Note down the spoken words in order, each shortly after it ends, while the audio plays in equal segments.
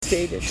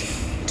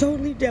devastated,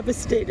 totally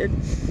devastated.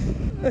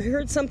 I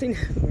heard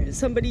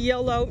somebody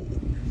yell out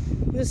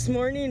this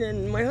morning,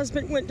 and my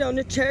husband went down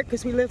to check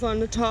because we live on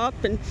the top,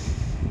 and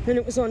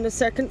it was on the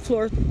second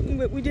floor.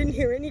 But we didn't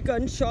hear any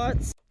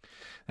gunshots.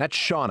 That's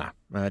Shauna,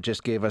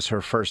 just gave us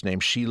her first name.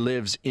 She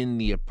lives in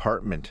the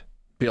apartment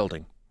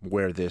building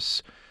where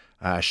this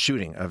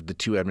shooting of the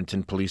two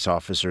Edmonton police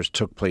officers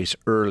took place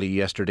early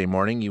yesterday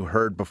morning. You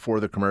heard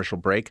before the commercial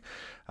break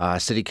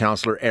City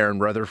Councillor Aaron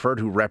Rutherford,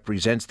 who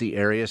represents the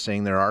area,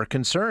 saying there are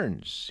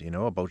concerns,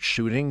 about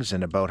shootings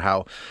and about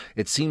how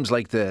it seems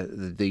like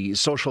the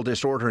social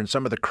disorder and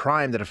some of the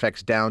crime that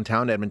affects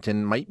downtown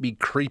Edmonton might be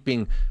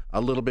creeping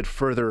a little bit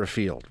further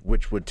afield,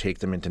 which would take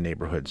them into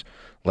neighborhoods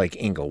like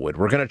Inglewood.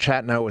 We're going to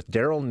chat now with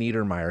Daryl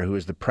Niedermeyer, who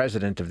is the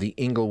president of the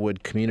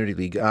Inglewood Community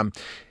League.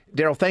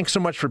 Daryl, thanks so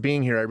much for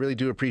being here. I really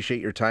do appreciate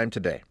your time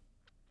today.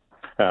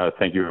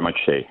 Thank you very much,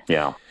 Shay.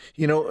 Yeah.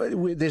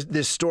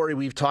 This story,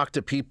 we've talked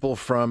to people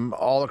from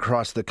all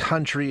across the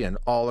country and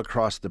all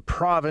across the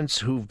province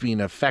who've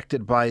been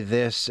affected by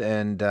this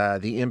and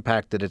the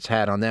impact that it's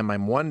had on them.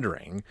 I'm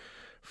wondering,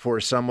 for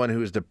someone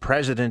who is the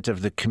president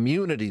of the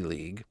Community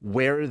League,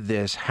 where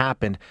this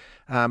happened,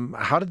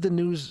 how did the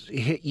news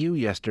hit you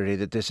yesterday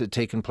that this had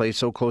taken place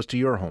so close to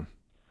your home?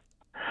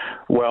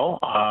 Well,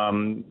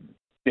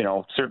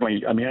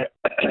 certainly,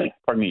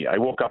 pardon me, I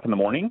woke up in the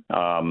morning,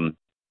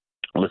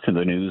 listened to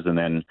the news, and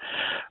then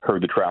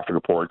heard the traffic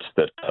reports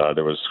that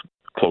there was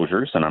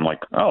closures, and I'm like,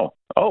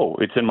 oh,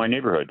 it's in my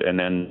neighborhood. And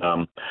then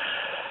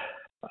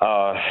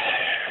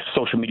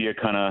social media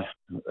kind of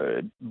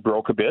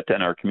broke a bit,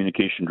 and our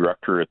communication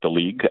director at the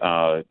league,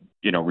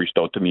 reached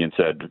out to me and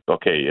said,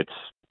 okay,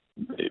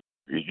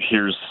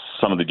 here's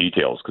some of the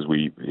details, because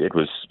it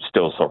was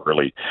still so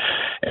early.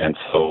 And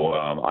so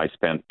I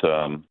spent...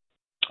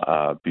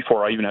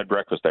 before I even had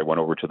breakfast, I went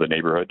over to the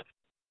neighborhood,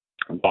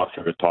 walked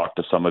through to talk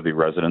to some of the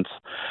residents.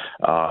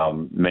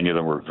 Many of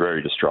them were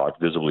very distraught,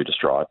 visibly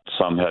distraught.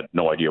 Some had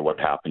no idea what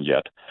happened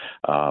yet,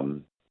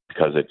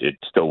 because it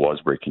still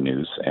was breaking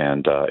news.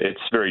 And it's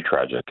very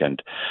tragic.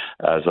 And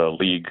as a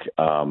league,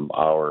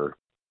 our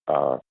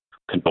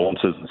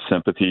condolences and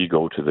sympathy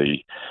go to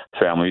the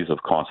families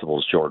of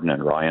Constables Jordan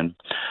and Ryan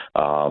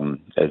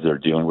as they're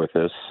dealing with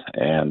this,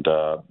 and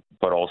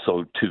but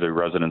also to the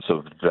residents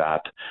of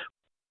that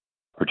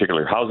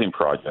particular housing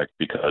project,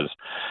 because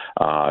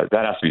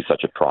that has to be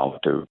such a trauma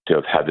to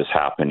have had this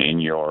happen in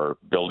your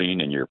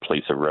building, in your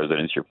place of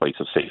residence, your place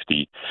of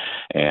safety.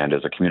 And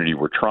as a community,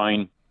 we're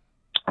trying,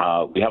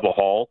 we have a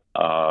hall,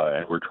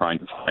 and we're trying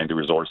to find the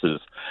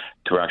resources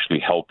to actually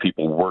help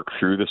people work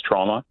through this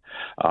trauma.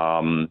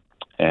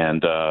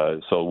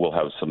 So we'll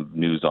have some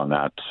news on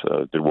that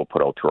that we'll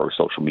put out through our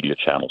social media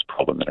channels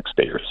probably the next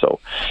day or so.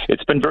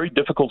 It's been very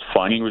difficult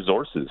finding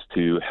resources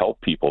to help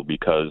people,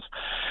 because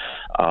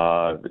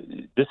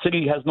the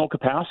city has no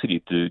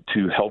capacity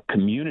to help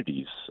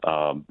communities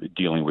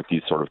dealing with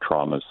these sort of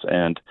traumas.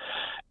 And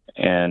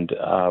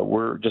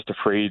we're just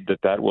afraid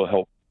that will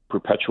help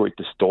perpetuate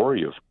the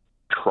story of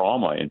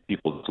trauma in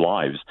people's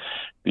lives,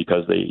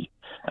 because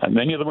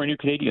many of them are new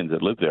Canadians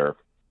that live there.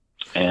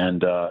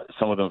 And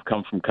some of them have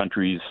come from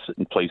countries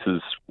and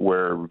places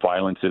where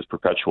violence is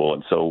perpetual.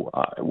 And so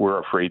we're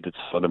afraid that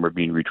some of them are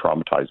being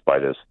re-traumatized by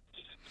this.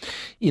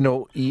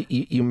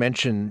 You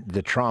mentioned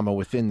the trauma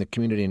within the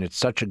community, and it's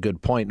such a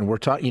good point. And we're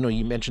talking,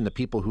 you mentioned the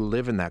people who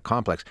live in that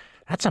complex.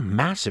 That's a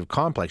massive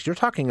complex. You're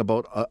talking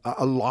about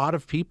a lot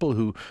of people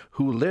who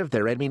live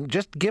there. I mean,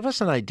 just give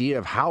us an idea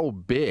of how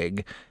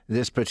big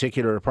this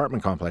particular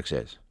apartment complex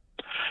is.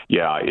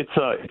 Yeah, it's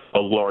a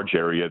large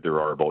area.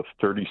 There are about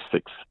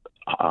 36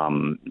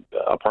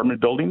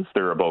 apartment buildings.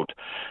 They're about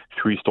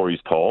 3 stories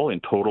tall.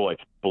 In total, I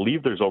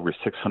believe there's over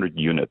 600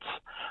 units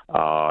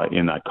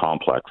in that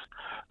complex.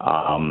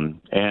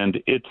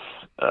 And it's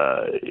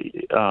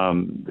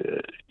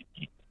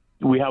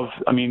we have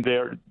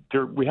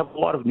a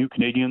lot of new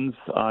Canadians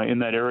in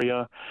that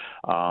area.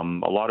 A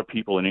lot of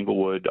people in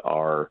Inglewood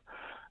are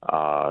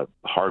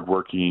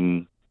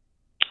hardworking,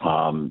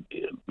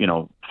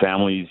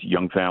 families,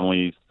 young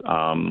families.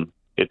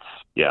 It's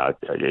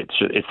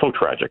so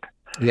tragic.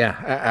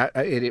 Yeah,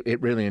 it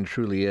really and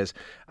truly is.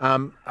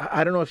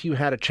 I don't know if you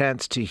had a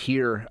chance to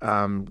hear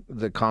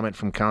the comment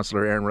from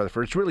Councillor Aaron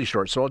Rutherford. It's really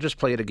short, so I'll just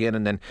play it again,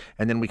 and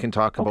then we can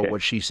talk about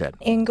what she said.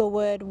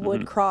 Inglewood,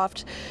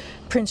 Woodcroft,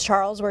 Prince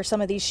Charles, where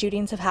some of these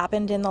shootings have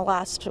happened in the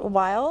last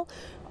while,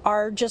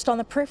 are just on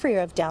the periphery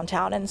of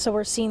downtown, and so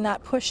we're seeing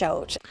that push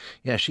out.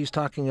 Yeah, she's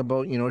talking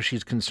about,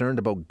 she's concerned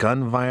about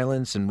gun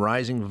violence and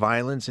rising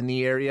violence in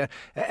the area.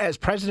 As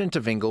president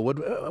of Inglewood,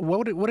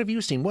 what have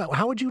you seen?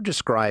 How would you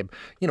describe,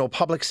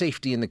 public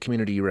safety in the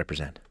community you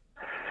represent?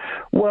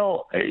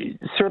 Well,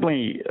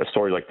 certainly a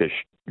story like this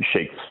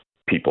shakes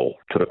people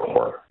to the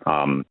core,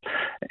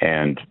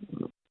 and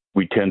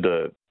we tend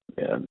to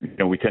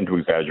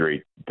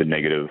exaggerate the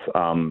negative.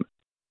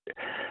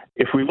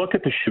 If we look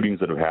at the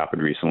shootings that have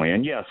happened recently,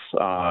 and yes,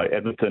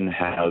 Edmonton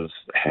has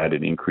had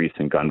an increase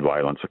in gun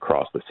violence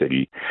across the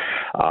city.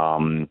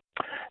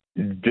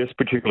 This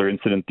particular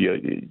incident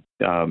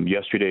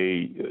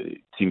yesterday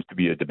seems to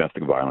be a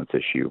domestic violence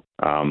issue,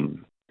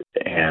 and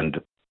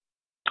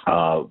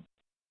I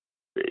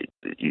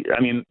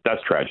mean,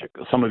 that's tragic.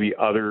 Some of the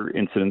other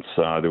incidents,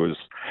 there was,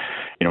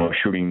 a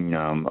shooting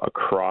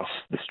across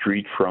the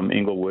street from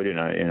Inglewood in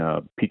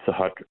a Pizza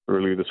Hut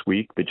earlier this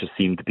week that just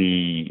seemed to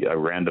be a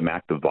random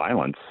act of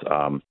violence,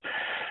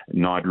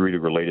 not really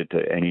related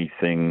to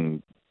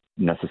anything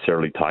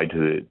necessarily tied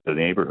to the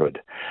neighborhood.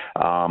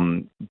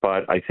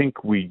 But I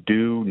think we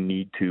do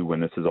need to,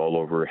 when this is all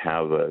over,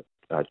 have a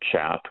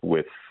chat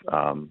with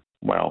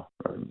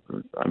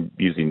I'm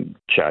using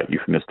chat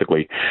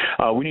euphemistically.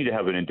 We need to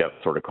have an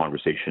in-depth sort of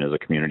conversation as a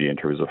community in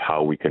terms of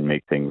how we can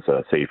make things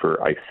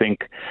safer. I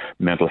think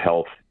mental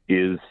health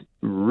is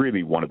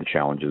really one of the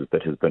challenges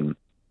that has been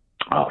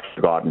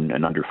forgotten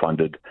and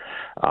underfunded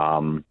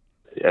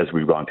as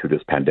we've gone through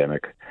this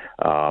pandemic.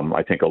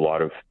 I think a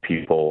lot of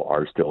people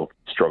are still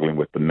struggling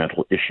with the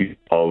mental issue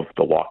of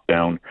the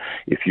lockdown.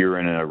 If you're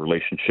in a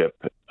relationship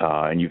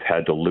and you've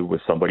had to live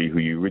with somebody who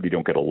you really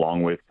don't get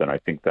along with, then I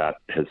think that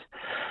has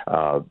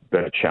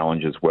been a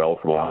challenge as well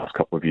for the last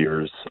couple of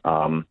years.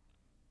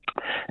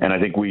 And I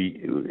think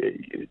we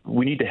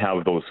need to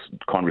have those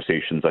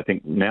conversations. I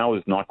think now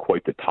is not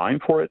quite the time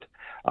for it.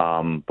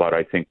 But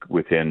I think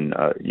within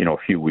a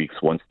few weeks,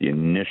 once the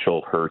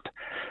initial hurt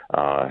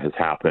has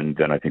happened,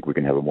 then I think we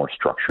can have a more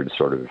structured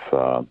sort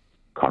of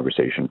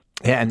conversation.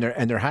 Yeah, and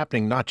they're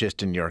happening not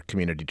just in your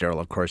community, Daryl,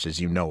 of course,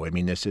 as you know. I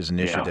mean, this is an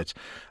issue that's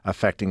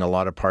affecting a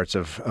lot of parts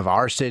of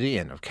our city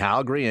and of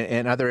Calgary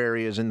and other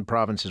areas in the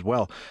province as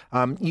well.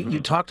 You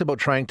talked about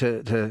trying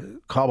to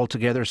cobble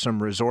together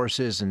some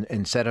resources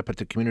and set up at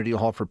the community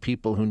hall for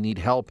people who need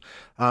help.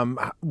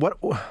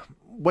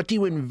 What do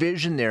you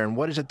envision there, and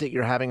what is it that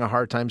you're having a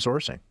hard time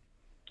sourcing?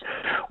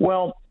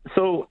 Well,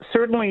 so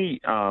certainly,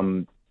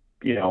 for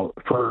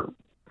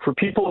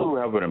people who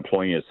have an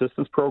employee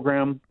assistance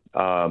program,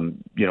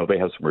 they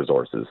have some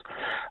resources.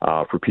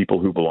 For people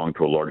who belong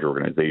to a larger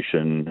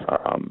organization,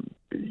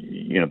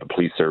 the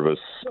police service,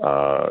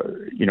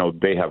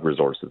 they have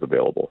resources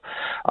available.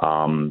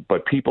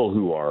 But people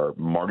who are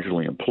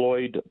marginally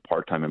employed,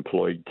 part-time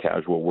employed,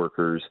 casual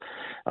workers,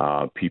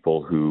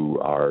 people who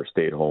are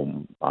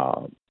stay-at-home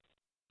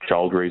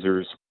child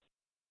raisers,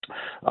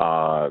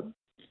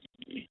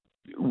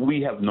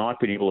 we have not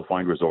been able to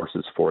find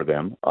resources for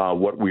them.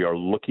 What we are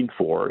looking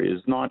for is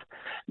not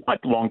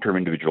long-term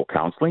individual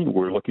counseling.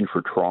 We're looking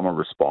for trauma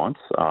response.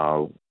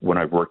 When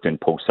I've worked in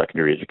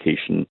post-secondary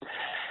education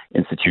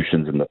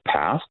institutions in the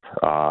past,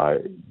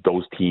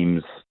 those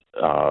teams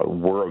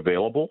were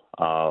available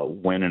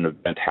when an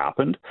event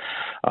happened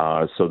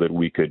so that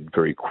we could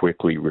very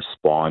quickly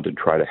respond and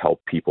try to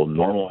help people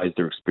normalize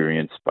their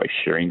experience by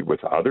sharing it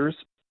with others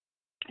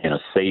in a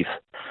safe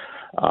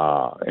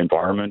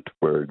environment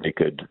where they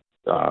could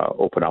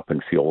open up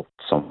and feel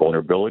some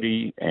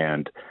vulnerability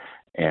and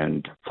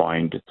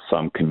find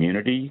some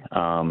community.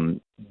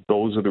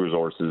 Those are the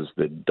resources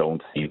that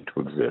don't seem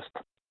to exist.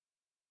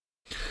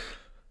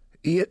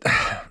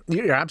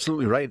 You're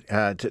absolutely right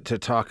to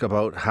talk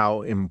about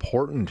how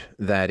important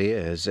that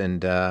is,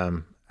 and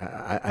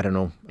I don't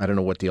know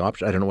what the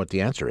option. I don't know what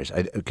the answer is,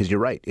 because you're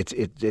right.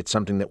 It's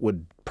something that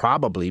would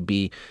probably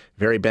be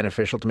very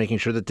beneficial to making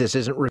sure that this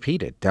isn't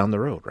repeated down the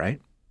road, right?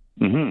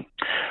 Mm-hmm.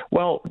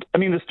 Well, I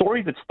mean, the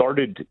story that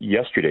started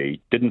yesterday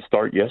didn't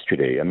start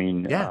yesterday. I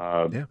mean,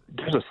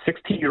 there's a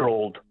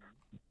 16-year-old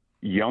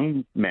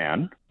young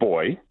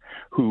boy,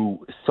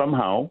 who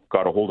somehow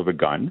got a hold of a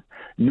gun,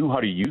 knew how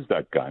to use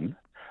that gun,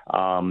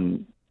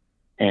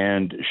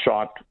 and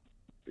shot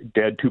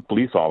dead 2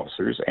 police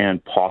officers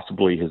and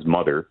possibly his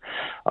mother,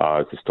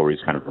 as the story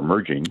is kind of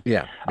emerging,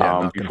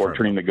 before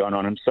turning the gun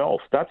on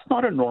himself. That's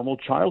not a normal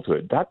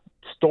childhood. That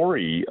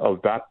story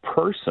of that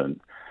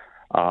person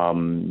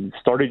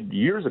started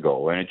years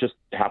ago, and it just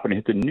happened to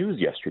hit the news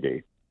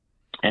yesterday.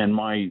 And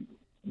my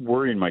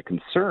worry and my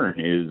concern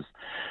is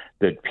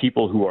that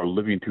people who are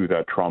living through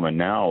that trauma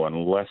now,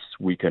 unless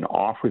we can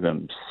offer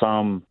them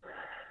some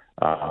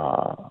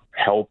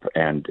help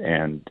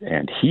and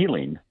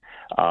healing,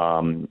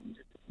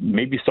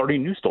 maybe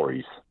starting new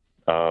stories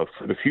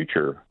for the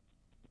future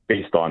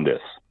based on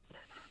this.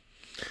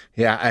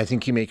 Yeah, I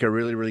think you make a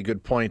really, really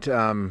good point.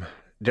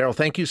 Daryl,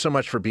 thank you so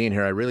much for being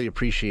here. I really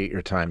appreciate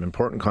your time.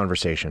 Important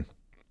conversation.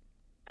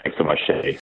 Thanks so much, Shay.